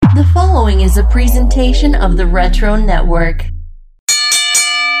The following is a presentation of the Retro Network.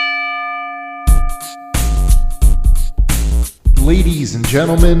 Ladies and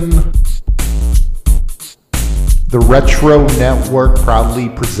gentlemen, the Retro Network proudly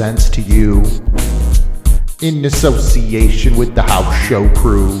presents to you, in association with the House Show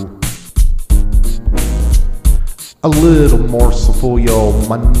crew, a little morsel for your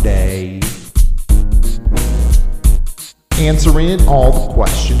Monday. Answering all the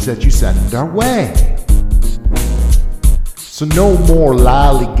questions that you send our way. So no more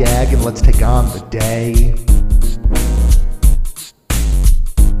lollygagging, let's take on the day.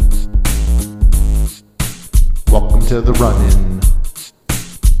 Welcome to the run-in.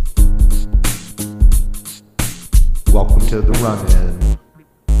 Welcome to the run-in.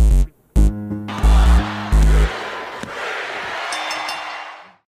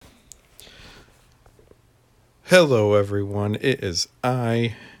 Hello everyone, it is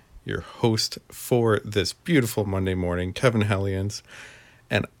I, your host for this beautiful Monday morning, Kevin Hellions,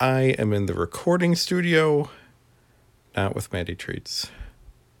 and I am in the recording studio, not with Maddie Treats,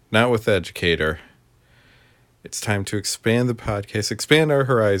 not with the Educator. It's time to expand the podcast, expand our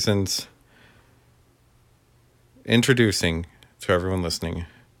horizons. Introducing to everyone listening,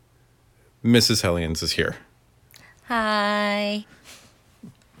 Mrs. Hellions is here. Hi.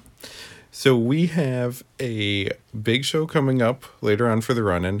 So we have a big show coming up later on for the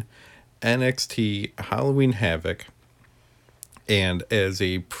run-in, NXT Halloween Havoc. And as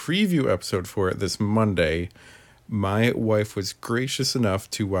a preview episode for it this Monday, my wife was gracious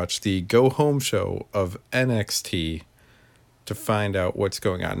enough to watch the go-home show of NXT to find out what's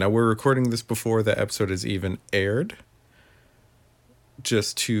going on. Now, we're recording this before the episode is even aired,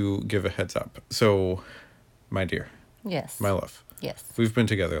 just to give a heads up. So, my dear. Yes. My love. Yes. We've been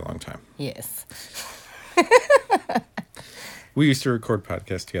together a long time. Yes. We used to record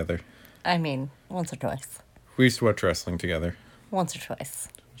podcasts together. I mean, once or twice. We used to watch wrestling together. Once or twice.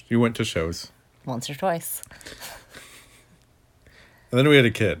 You went to shows. Once or twice. And then we had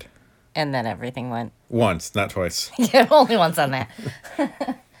a kid. And then everything went. Once, not twice. Yeah, only once on that.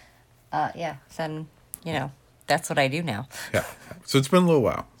 Yeah. Then, that's what I do now. Yeah. So it's been a little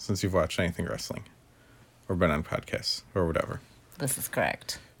while since you've watched anything wrestling. Or been on podcasts. Or whatever. This is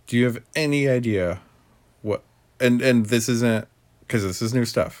correct. Do you have any idea what... And this isn't... Because this is new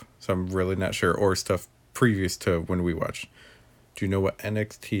stuff. So I'm really not sure. Or stuff previous to when we watched. Do you know what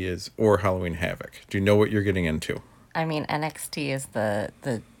NXT is? Or Halloween Havoc? Do you know what you're getting into? I mean, NXT is the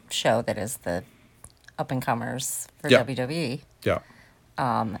show that is the up-and-comers for WWE. Yeah.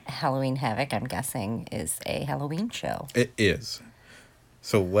 Halloween Havoc, I'm guessing, is a Halloween show. It is.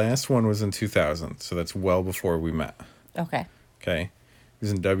 So last one was in 2000. So that's well before we met. Okay. Okay. It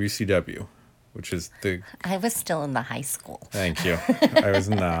was in WCW, which is the... I was still in the high school. Thank you. I was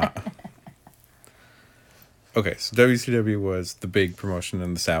not. Okay, so WCW was the big promotion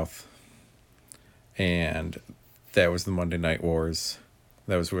in the South. And that was the Monday Night Wars.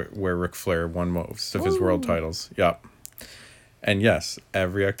 That was where Ric Flair won most of his world titles. Yup. And yes,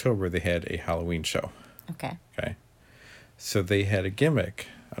 every October they had a Halloween show. Okay. Okay. So they had a gimmick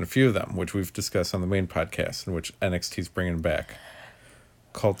on a few of them, which we've discussed on the main podcast, and which NXT's bringing back,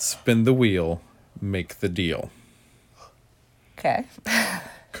 called Spin the Wheel, Make the Deal. Okay.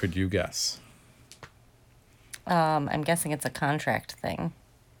 Could you guess? I'm guessing it's a contract thing.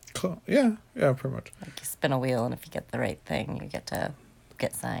 Cool. Yeah, pretty much. Like you spin a wheel, and if you get the right thing, you get to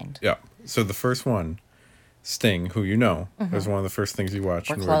get signed. Yeah. So the first one, Sting, who you know, was one of the first things you watched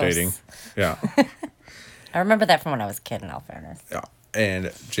when we were dating. Yeah. I remember that from when I was a kid, in all fairness. Yeah.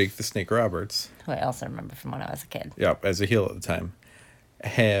 And Jake the Snake Roberts, Who I also remember from when I was a kid. yeah, as a heel at the time,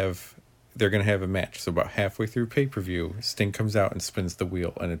 they're going to have a match. So about halfway through pay-per-view, Sting comes out and spins the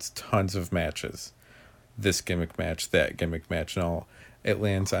wheel, and it's tons of matches. This gimmick match, that gimmick match, and all. It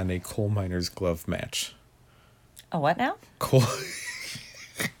lands on a coal miner's glove match. Oh, what now?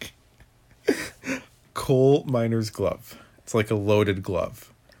 Coal miner's glove. It's like a loaded glove.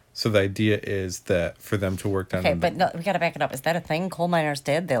 So the idea is that for them to work down... Okay, but no, we got to back it up. Is that a thing coal miners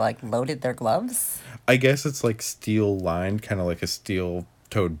did? They, loaded their gloves? I guess it's like steel lined, kind of like a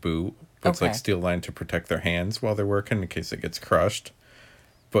steel-toed boot. But it's like Okay. steel lined to protect their hands while they're working in case it gets crushed.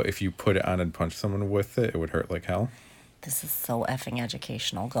 But if you put it on and punch someone with it, it would hurt like hell. This is so effing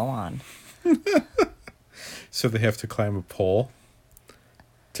educational. Go on. So they have to climb a pole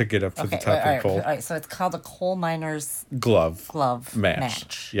to get up to the top of the pole. All right, so it's called a coal miners Glove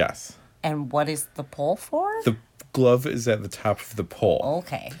match. Yes. And what is the pole for? The glove is at the top of the pole.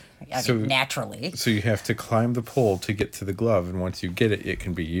 Okay. I So- mean, naturally. So you have to climb the pole to get to the glove, and once you get it, it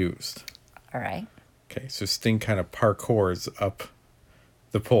can be used. All right. Okay, so Sting kind of parkours up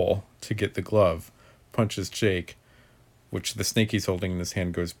the pole to get the glove, punches Jake, which the snake he's holding in his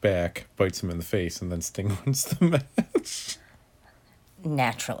hand goes back, bites him in the face, and then Sting wins the match.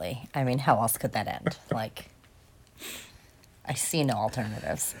 Naturally. I mean, how else could that end? Like, I see no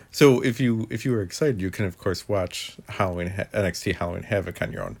alternatives. So if you were excited, you can, of course, watch NXT Halloween Havoc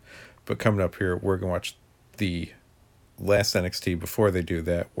on your own. But coming up here, we're going to watch the last NXT before they do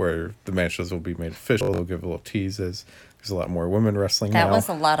that, where the matches will be made official. They'll give a little teases. There's a lot more women wrestling now. That was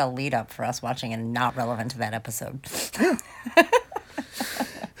a lot of lead up for us watching and not relevant to that episode.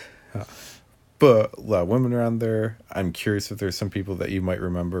 But a lot of women are on there. I'm curious if there's some people that you might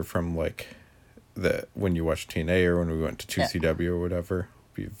remember from like when you watched TNA or when we went to 2CW or whatever.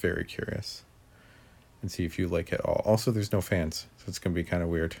 Be very curious and see if you like it all. Also, there's no fans, so it's going to be kind of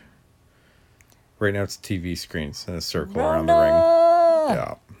weird. Right now it's TV screens and a circle around the ring.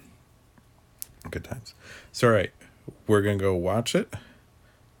 Yeah. Good times. So, all right. We're going to go watch it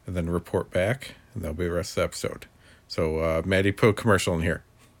and then report back, and that'll be the rest of the episode. So, Maddie, put a commercial in here.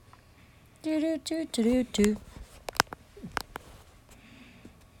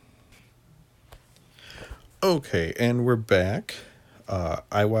 Okay, and we're back.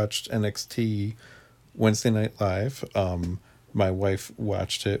 I watched NXT Wednesday Night Live. My wife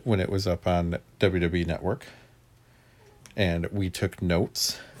watched it when it was up on WWE Network. And we took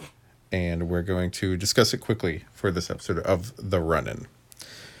notes. And we're going to discuss it quickly for this episode of The Run-In.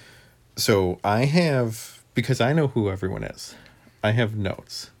 So I have, because I know who everyone is, I have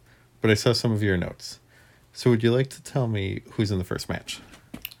notes. But I saw some of your notes. So would you like to tell me who's in the first match?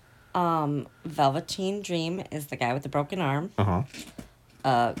 Velveteen Dream is the guy with the broken arm.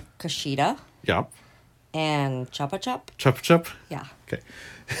 Uh-huh. Kushida. Yep. And Choppa Chop. Choppa Chop? Yeah. Okay.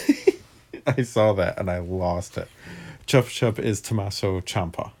 I saw that and I lost it. Choppa Chop is Tommaso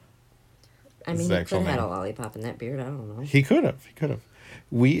Ciampa. I mean, he could have had a lollipop in that beard. I don't know. He could have.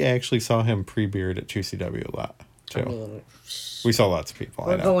 We actually saw him pre-beard at 2CW a lot, too. I mean, we saw lots of people.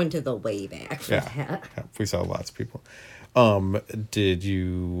 We're going to the way back for that. Yeah, we saw lots of people. Did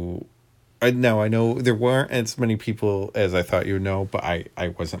you... Now, I know there weren't as many people as I thought you would know, but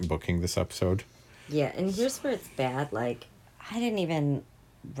I wasn't booking this episode. Yeah, and here's where it's bad. Like, I didn't even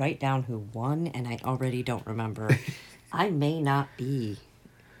write down who won, and I already don't remember. I may not be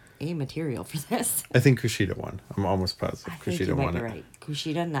a material for this. I think Kushida won. I'm almost positive I think you won might be it. right.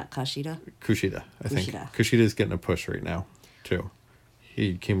 Kushida, not Kushida? Kushida, I think. Kushida's getting a push right now, too.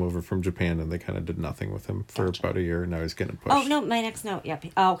 He came over from Japan, and they kind of did nothing with him for about a year, and now he's getting pushed. Oh, no, my next note. Yep.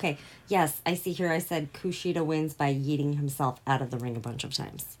 Oh, okay. Yes, I see here I said Kushida wins by yeeting himself out of the ring a bunch of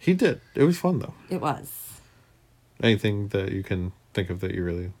times. He did. It was fun, though. It was. Anything that you can think of that you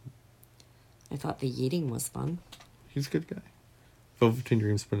really... I thought the yeeting was fun. He's a good guy. Velveteen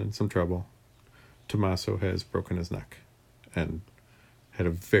Dream's been in some trouble. Tommaso has broken his neck and had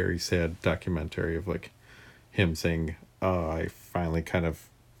a very sad documentary of like him saying, "Oh, I finally kind of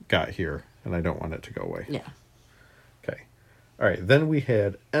got here and I don't want it to go away." Yeah. Okay. All right. Then we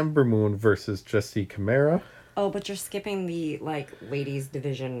had Ember Moon versus Jessie Camara. Oh, but you're skipping the like ladies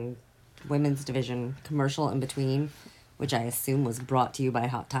division, women's division commercial in between, which I assume was brought to you by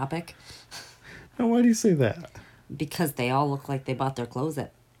Hot Topic. Now, why do you say that? Because they all look like they bought their clothes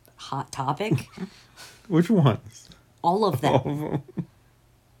at Hot Topic. Which ones? All of them. All of them.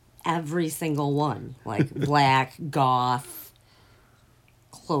 Every single one. Like black, goth,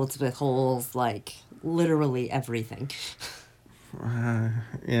 clothes with holes, like literally everything.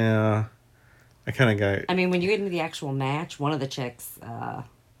 Yeah. I kind of got... I mean, when you get into the actual match, one of the chicks, the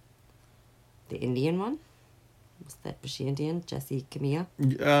Indian one, was she Indian? Jessie Camilla?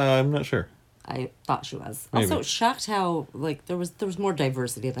 I'm not sure. I thought she was. Maybe. Also, shocked how like there was more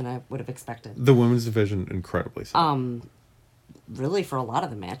diversity than I would have expected. The women's division incredibly so. Really for a lot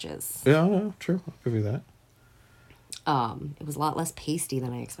of the matches. Yeah, true. I'll give you that. It was a lot less pasty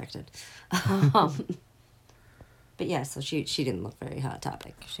than I expected. But yeah, so she didn't look very Hot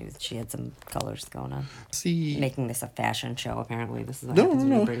Topic. She had some colors going on. See, making this a fashion show. Apparently, this is what happens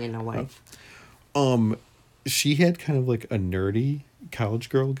when you bring in a wife. She had kind of like a nerdy college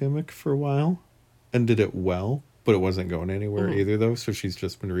girl gimmick for a while and did it well, but it wasn't going anywhere either, though, so she's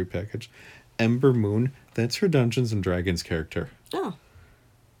just been repackaged. Ember Moon, that's her Dungeons and Dragons character. Oh.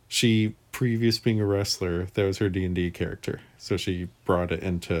 She, previous being a wrestler, that was her D&D character. So she brought it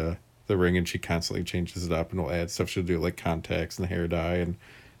into the ring, and she constantly changes it up and will add stuff. She'll do, like, contacts and hair dye and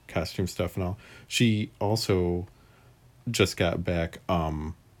costume stuff and all. She also just got back...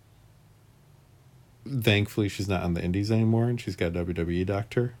 Thankfully, she's not on the indies anymore, and she's got a WWE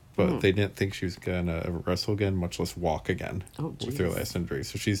doctor. But they didn't think she was going to wrestle again, much less walk again with her last injury.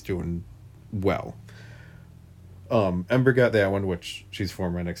 So she's doing well. Ember got that one, which she's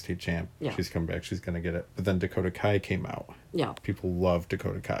former NXT champ. Yeah. She's come back. She's going to get it. But then Dakota Kai came out. Yeah. People love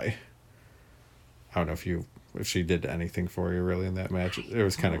Dakota Kai. I don't know if she did anything for you really in that match. It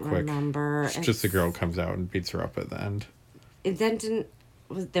was kind of quick. Remember. It's just the girl comes out and beats her up at the end. It then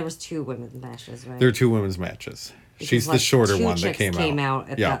there was 2 women's matches, right? There are 2 women's matches. Because, She's the shorter 2 one that chicks came out.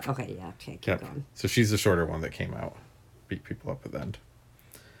 At Yeah. okay, yeah, okay, keep Yep. going. So she's the shorter one that came out. Beat people up at the end.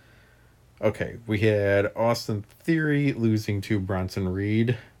 Okay, we had Austin Theory losing to Bronson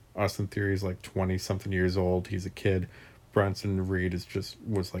Reed. Austin Theory is like 20-something years old. He's a kid. Bronson Reed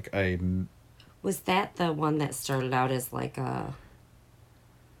was like a... Was that the one that started out as like a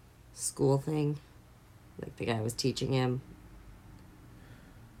school thing? Like the guy was teaching him?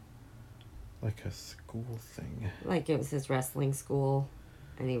 Like a school thing. Like it was his wrestling school,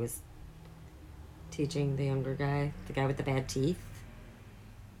 and he was teaching the younger guy, the guy with the bad teeth.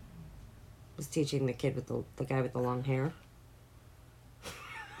 Was teaching the kid with the guy with the long hair.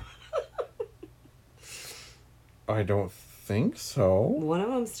 I don't think so. One of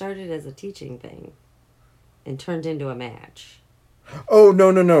them started as a teaching thing and turned into a match. Oh,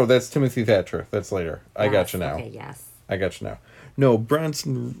 no. That's Timothy Thatcher. That's later. I Yes, got you now. Okay, yes. I got you now. No,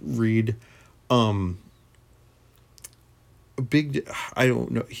 Bronson Reed, I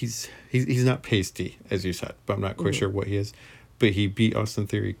don't know. He's not pasty, as you said, but I'm not quite sure what he is. But he beat Austin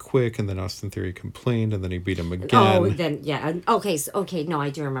Theory quick, and then Austin Theory complained, and then he beat him again. Oh, then, yeah. Okay, no,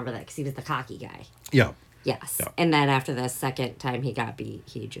 I do remember that because he was the cocky guy. Yeah. Yes. Yeah. And then after the second time he got beat,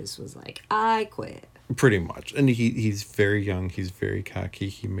 he just was like, I quit. Pretty much. And he's very young. He's very cocky.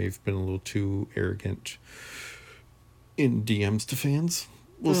 He may have been a little too arrogant in DMs to fans,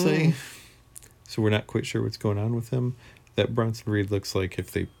 we'll say. So we're not quite sure what's going on with him. That Bronson Reed looks like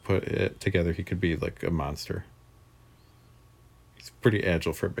if they put it together, he could be like a monster. He's pretty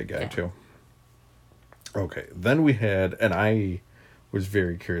agile for a big guy, too. Okay, then we had, and I was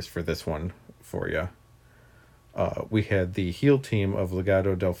very curious for this one for you. We had the heel team of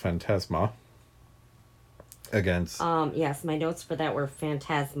Legado del Fantasma against... Yes, my notes for that were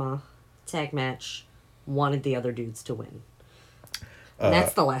Phantasma, tag match, wanted the other dudes to win. And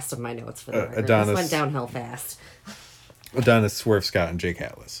that's the last of my notes for the record. Adonis, this went downhill fast. Adonis, Swerve Scott, and Jake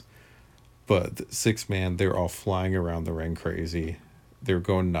Atlas. But the 6-man, they're all flying around the ring crazy. They're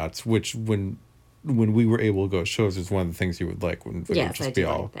going nuts, which when we were able to go to shows is one of the things you would like when it would just be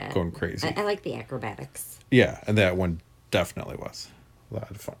all that. going crazy. I like the acrobatics. Yeah, and that one definitely was a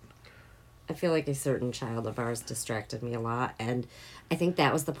lot of fun. I feel like a certain child of ours distracted me a lot, and I think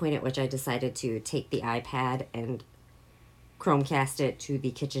that was the point at which I decided to take the iPad and Chromecast it to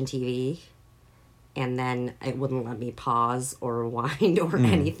the kitchen TV, and then it wouldn't let me pause or rewind or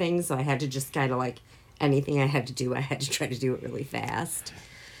anything, so I had to just kind of like, anything I had to do, I had to try to do it really fast.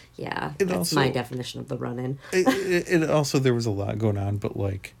 Yeah, that's my definition of the run-in. it also, there was a lot going on, but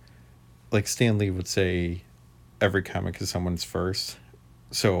like Stan Lee would say, every comic is someone's first.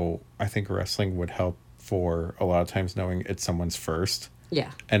 So I think wrestling would help for a lot of times knowing it's someone's first.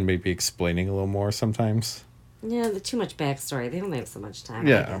 Yeah. And maybe explaining a little more sometimes. Yeah, too much backstory. They only have so much time.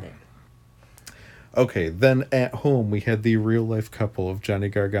 Yeah. I get it. Okay, then at home we had the real-life couple of Johnny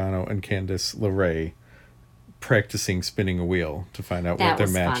Gargano and Candice LeRae practicing spinning a wheel to find out what their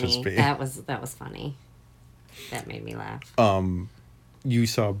matches be. That was funny. That made me laugh. You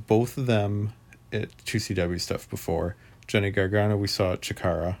saw both of them at 2CW stuff before. Johnny Gargano, we saw at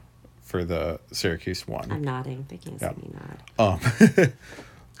Chikara for the Syracuse one. I'm nodding. They can't see me nod.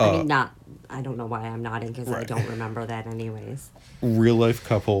 I mean, I don't know why I'm nodding because I don't remember that anyways. Real life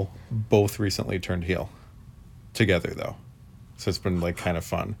couple, both recently turned heel together though, so it's been like kind of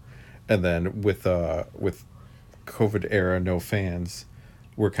fun. And then with COVID era no fans,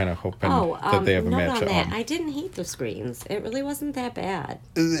 we're kind of hoping that they have a match on that. I didn't hate the screens. It really wasn't that bad.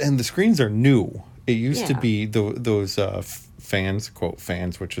 And the screens are new. It used to be those fans, quote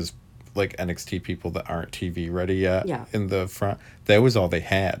fans, which is like NXT people that aren't TV ready yet in the front. That was all they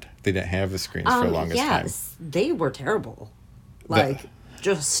had. They didn't have the screens for the longest time. Yes, they were terrible. Like,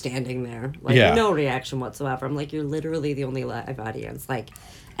 just standing there. Like, no reaction whatsoever. I'm like, you're literally the only live audience. Like,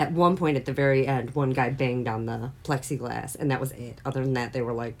 at one point at the very end, one guy banged on the plexiglass, and that was it. Other than that, they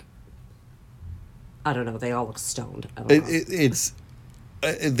were like, I don't know, they all look stoned. I don't know. It's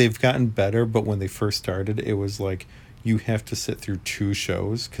they've gotten better, but when they first started, it was like, you have to sit through 2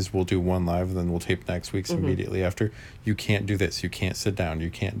 shows because we'll do one live and then we'll tape next week's immediately after. You can't do this. You can't sit down.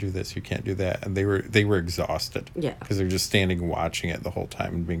 You can't do this. You can't do that. And they were exhausted. Yeah. Because they're just standing watching it the whole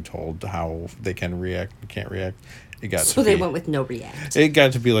time and being told how they can react and can't react. They went with no react. It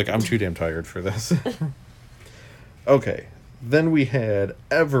got to be like, I'm too damn tired for this. Okay. Then we had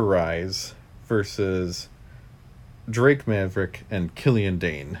Everrise versus Drake Maverick and Killian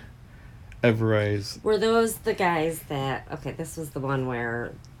Dane. Everrise. Were those the guys that... Okay, this was the one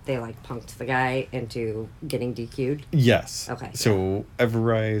where they, like, punked the guy into getting DQ'd? Yes. Okay. So,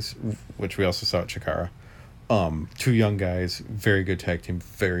 Everrise, which we also saw at Chikara. Two young guys, very good tag team,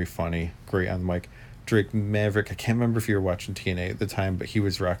 very funny, great on the mic. Drake Maverick, I can't remember if you were watching TNA at the time, but he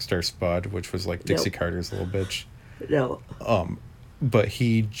was Rockstar Spud, which was like Dixie Carter's little bitch. No. But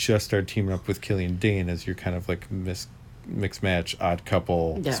he just started teaming up with Killian Dane as your kind of like mixed match, odd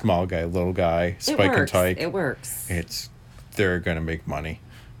couple, small guy, little guy, Spike and Tyke. It works. They're gonna make money.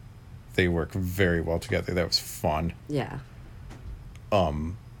 They work very well together. That was fun. Yeah.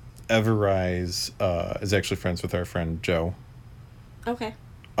 Everrise is actually friends with our friend Joe. Okay.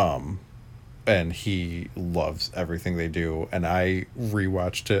 And he loves everything they do. And I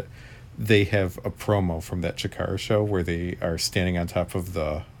rewatched it. They have a promo from that Chikara show where they are standing on top of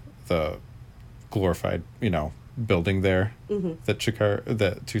the glorified, building there that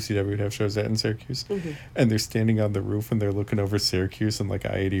 2CW would have shows at in Syracuse. And they're standing on the roof and they're looking over Syracuse and like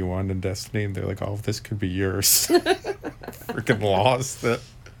I-81 and Destiny, and they're like, all of this could be yours. Freaking lost it.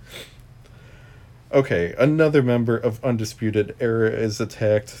 Okay, another member of Undisputed Era is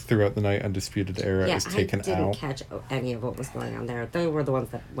attacked throughout the night. Undisputed Era is taken out. I didn't catch any of what was going on there. They were the ones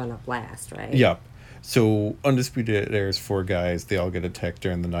that went up last, right? Yep. So Undisputed Era's 4 guys. They all get attacked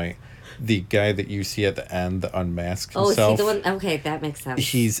during the night. The guy that you see at the end, the unmasked himself. Oh, is he the one? Okay, that makes sense.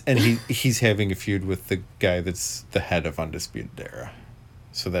 He's having a feud with the guy that's the head of Undisputed Era.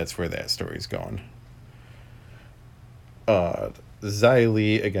 So that's where that story's going.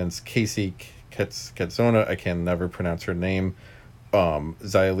 Xylee against Casey Katsona. I can never pronounce her name.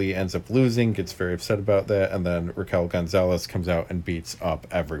 Xylee ends up losing, gets very upset about that, and then Raquel Gonzalez comes out and beats up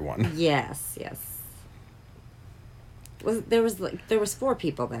everyone. Yes. There was 4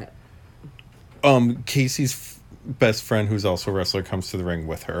 people that... Casey's best friend, who's also a wrestler, comes to the ring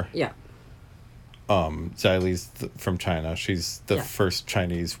with her. Yeah. Xylee's from China. She's the first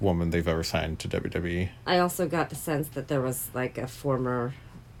Chinese woman they've ever signed to WWE. I also got the sense that there was like a former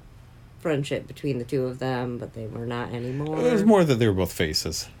friendship between the two of them, but they were not anymore. It was more that they were both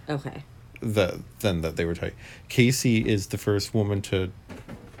faces. Okay. Than that they were tight. Casey is the first woman to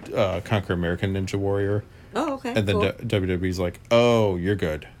conquer American Ninja Warrior. Oh, okay. And then cool. WWE's like, oh, you're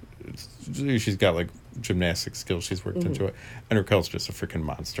good. She's got like gymnastic skills she's worked into it, and Raquel's just a freaking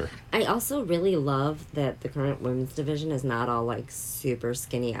monster. I also really love that the current women's division is not all like super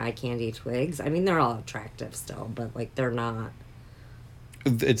skinny eye candy twigs. I mean, they're all attractive still, but like they're not.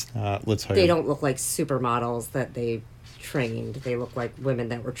 It's not. They don't look like supermodels that they trained. They look like women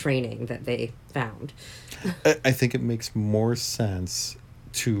that were training that they found. I think it makes more sense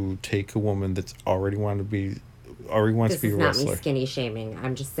to take a woman that's already wants to be a wrestler. This is not me skinny shaming.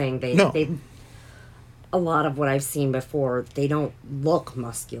 I'm just saying they a lot of what I've seen before, they don't look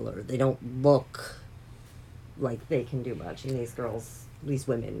muscular. They don't look like they can do much. And these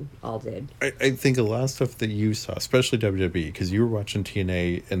women all did. I think a lot of stuff that you saw, especially WWE, because you were watching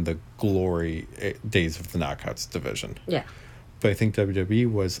TNA in the glory days of the Knockouts division. Yeah. But I think WWE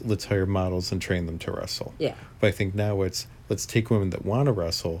was, let's hire models and train them to wrestle. Yeah. But I think now it's, let's take women that want to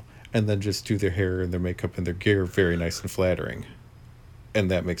wrestle and then just do their hair and their makeup and their gear very nice and flattering. And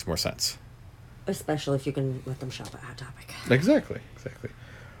that makes more sense. Especially if you can let them shop at Hot Topic. Exactly.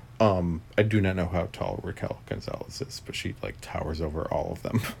 I do not know how tall Raquel Gonzalez is, but she like towers over all of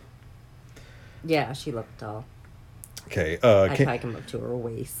them. Yeah, she looked tall. Okay. I probably come up to her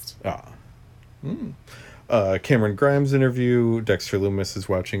waist. Cameron Grimes interview. Dexter Loomis is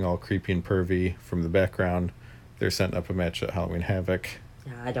watching all creepy and pervy from the background. They're setting up a match at Halloween Havoc.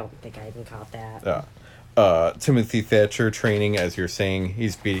 Yeah, I don't think I even caught that. Timothy Thatcher training, as you're saying.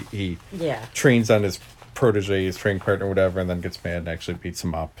 He trains on his protege, his training partner, whatever, and then gets mad and actually beats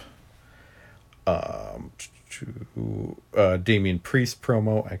him up. Damian Priest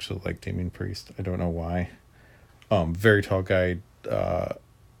promo. I actually like Damian Priest. I don't know why. Very tall guy.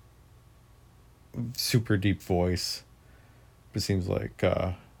 Super deep voice. It seems like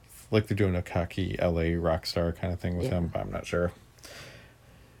they're doing a cocky LA rock star kind of thing with him, but I'm not sure.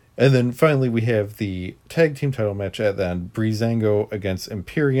 And then finally we have the tag team title match at the end. Breezango against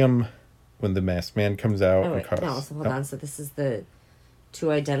Imperium when the masked man comes out. Oh, wait. Hold on. So this is the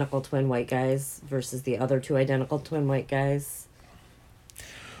 2 identical twin white guys versus the other 2 identical twin white guys.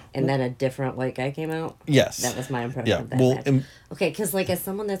 And then a different white guy came out? Yes. That was my impression of that match. Okay, because like as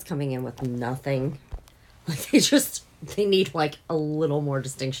someone that's coming in with nothing, like they need like a little more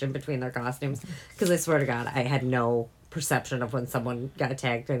distinction between their costumes. Because I swear to God, I had no perception of when someone got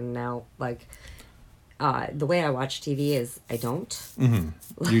tagged, and now like the way I watch TV is I don't.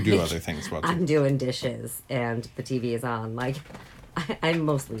 Mm-hmm. You do other things while I'm doing dishes and the TV is on. Like, I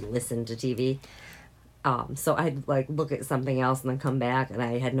mostly listen to TV. So I'd like look at something else and then come back, and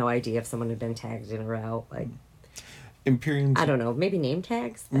I had no idea if someone had been tagged in or out. Like, Imperium's, I don't know, maybe name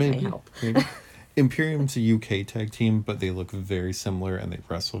tags that maybe might help. maybe. Imperium's a UK tag team, but they look very similar and they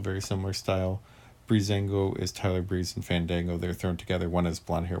wrestle very similar style. Breezango is Tyler Breeze and Fandango. They're thrown together. One has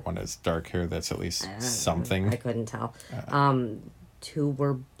blonde hair, one has dark hair. That's at least something. I couldn't tell. Two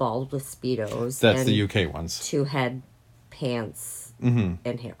were bald with Speedos. That's and the UK ones. two had pants Mm-hmm.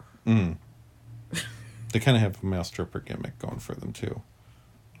 and hair. Mm-hmm. They kind of have a male stripper gimmick going for them too.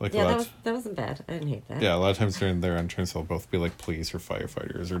 Like Yeah, that wasn't bad. I didn't hate that. yeah, a lot of times during their entrance, they'll both be like police or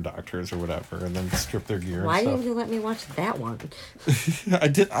firefighters or doctors or whatever, and then strip their gear. Why and stuff. didn't you let me watch that one? I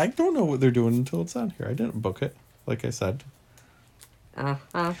don't know what they're doing until it's on here. I didn't book it, like I said.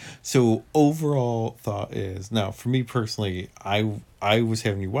 So overall thought is, now for me personally, I was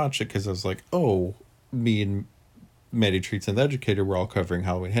having you watch it because I was like, oh, me and Maddie Treats and the Educator were all covering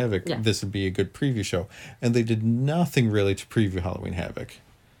Halloween Havoc. Yeah. This would be a good preview show, and they did nothing really to preview Halloween Havoc.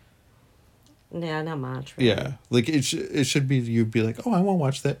 Yeah, not much. Really. Yeah, like it should be, you'd be like, oh, I want to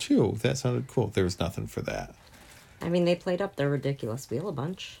watch that too. That sounded cool. There was nothing for that. I mean, they played up their ridiculous wheel a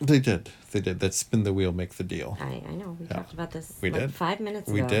bunch. They did. That spin the wheel, make the deal. I know. We talked about this We did. 5 minutes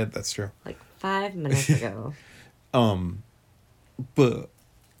ago. We did. That's true. Like 5 minutes ago. But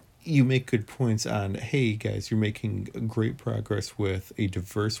you make good points on, hey, guys, you're making great progress with a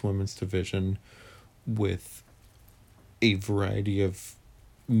diverse women's division with a variety of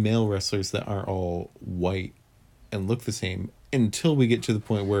male wrestlers that aren't all white and look the same until we get to the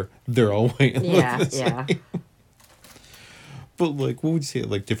point where they're all white and look the same. But, like, what would you say?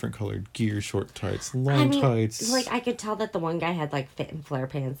 Like, different colored gear, short tights, long tights. Like, I could tell that the one guy had, like, fit and flare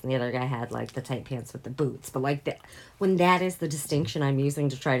pants, and the other guy had, like, the tight pants with the boots. But, like, when that is the distinction I'm using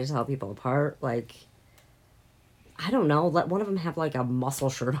to try to tell people apart, like, I don't know. Let one of them have, like, a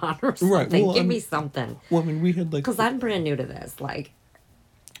muscle shirt on or something. Right. Well, Give me something. Well, I mean, we had, like... Because I'm brand new to this. Like...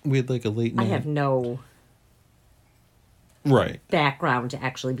 We had, like, a late night... I have no... Right. background to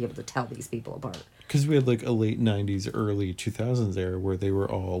actually be able to tell these people apart. Because we had, like, a late 90s, early 2000s era where they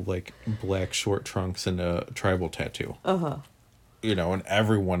were all, like, black short trunks and a tribal tattoo. Uh-huh. You know, and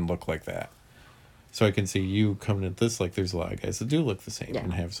everyone looked like that. So I can see you coming at this, like, there's a lot of guys that do look the same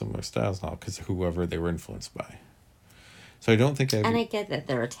and have similar styles now because whoever they were influenced by. So I don't think And I get that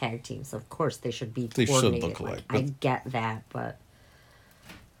they're a tag team, so of course they should be they coordinated. should look alike. I get that, but...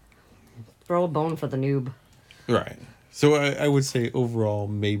 throw a bone for the noob. Right. So I would say overall,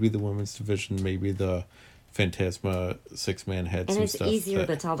 maybe the women's division, maybe the Phantasma 6-man had and some it's stuff. easier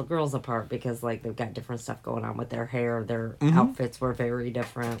to tell the girls apart because, like, they've got different stuff going on with their hair. Their outfits were very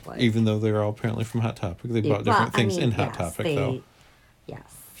different. Like, even though they're all apparently from Hot Topic, they bought different things in Hot Topic, though.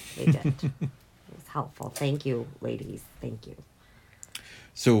 Yes, they did. It was helpful. Thank you, ladies. Thank you.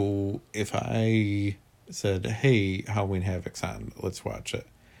 So if I said, hey, Halloween Havoc's on, let's watch it.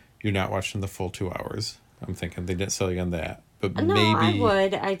 You're not watching the full 2 hours. I'm thinking they didn't sell you on that. But No, maybe... I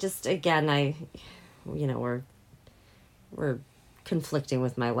would. I just, again, we're conflicting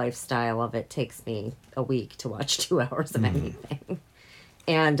with my lifestyle of it takes me a week to watch 2 hours of anything.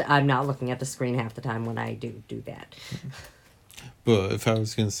 And I'm not looking at the screen half the time when I do that. But if I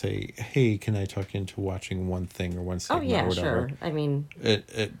was going to say, hey, can I talk into watching one thing or one segment or whatever? Sure. I mean,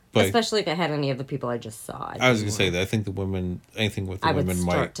 but especially if it had any of the people I just saw. I was going to say that I think the women, anything with the women I would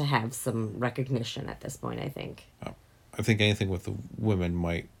might... start to have some recognition at this point, I think. Oh, I think anything with the women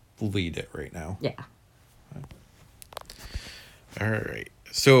might lead it right now. Yeah. All right.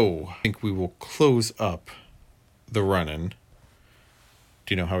 So I think we will close up the run-in. Do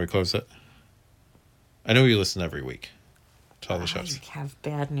you know how we close it? I know you listen every week to all the shows. I have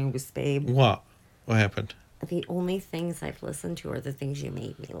bad news, babe. What? What happened? The only things I've listened to are the things you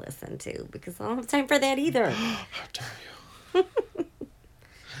made me listen to because I don't have time for that either. How dare you?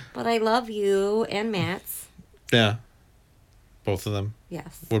 But I love you and Matt's. Yeah. Both of them?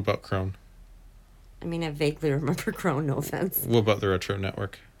 Yes. What about Crone? I mean, I vaguely remember Crone, no offense. What about the Retro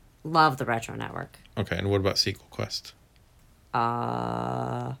Network? Love the Retro Network. Okay, and what about Sequel Quest?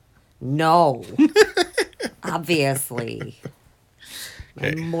 No. Obviously.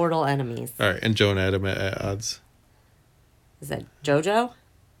 Okay. My mortal enemies. All right, and Joe and Adam at odds? Is that JoJo?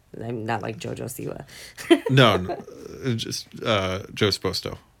 I'm not like JoJo Siwa. No, just Joe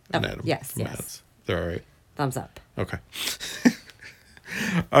Sposto and Adam. Yes, from yes. Odds. They're all right. Thumbs up. Okay.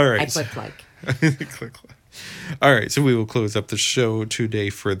 All right. I clicked like. Click like. All right, so we will close up the show today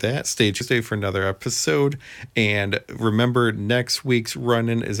for that. Stay Tuesday for another episode. And remember, next week's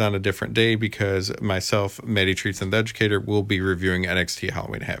run-in is on a different day because myself, Maddie Treats, and the Educator will be reviewing NXT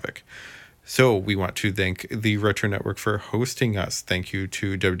Halloween Havoc. So we want to thank the Retro Network for hosting us. Thank you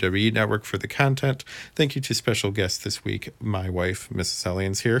to WWE Network for the content. Thank you to special guest this week, my wife, Mrs.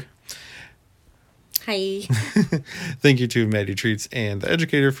 Hellions here. Hi. Thank you to Maddie Treats and the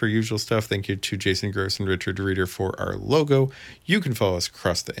Educator for usual stuff. Thank you to Jason Gross and Richard Reeder for our logo. You can follow us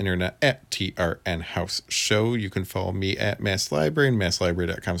across the internet at TRN House Show. You can follow me at Mass Library, and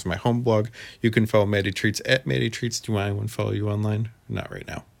masslibrary.com is my home blog. You can follow Maddie Treats at Maddie Treats. Do I want to follow you online? Not right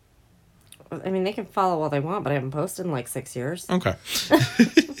now. I mean, they can follow all they want, but I haven't posted in like 6 years. Okay.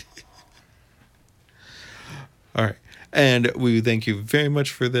 All right. And we thank you very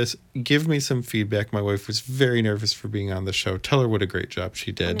much for this. Give me some feedback. My wife was very nervous for being on the show. Tell her what a great job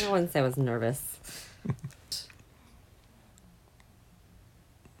she did. I mean, I wouldn't say I was nervous.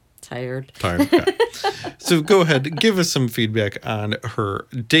 Tired. Okay. So go ahead, give us some feedback on her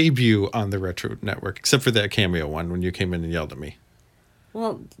debut on the Retro Network, except for that cameo one when you came in and yelled at me.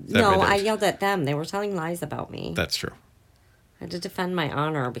 Well, That no, made it. I yelled at them. They were telling lies about me. That's true. I had to defend my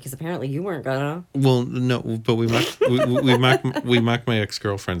honor because apparently you weren't gonna. Well, no, but we mock my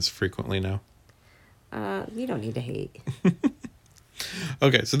ex-girlfriends frequently now. You don't need to hate.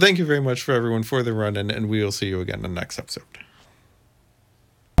 Okay, so thank you very much for everyone for the run-in, and we will see you again in the next episode.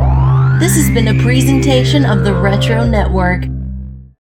 This has been a presentation of the Retro Network.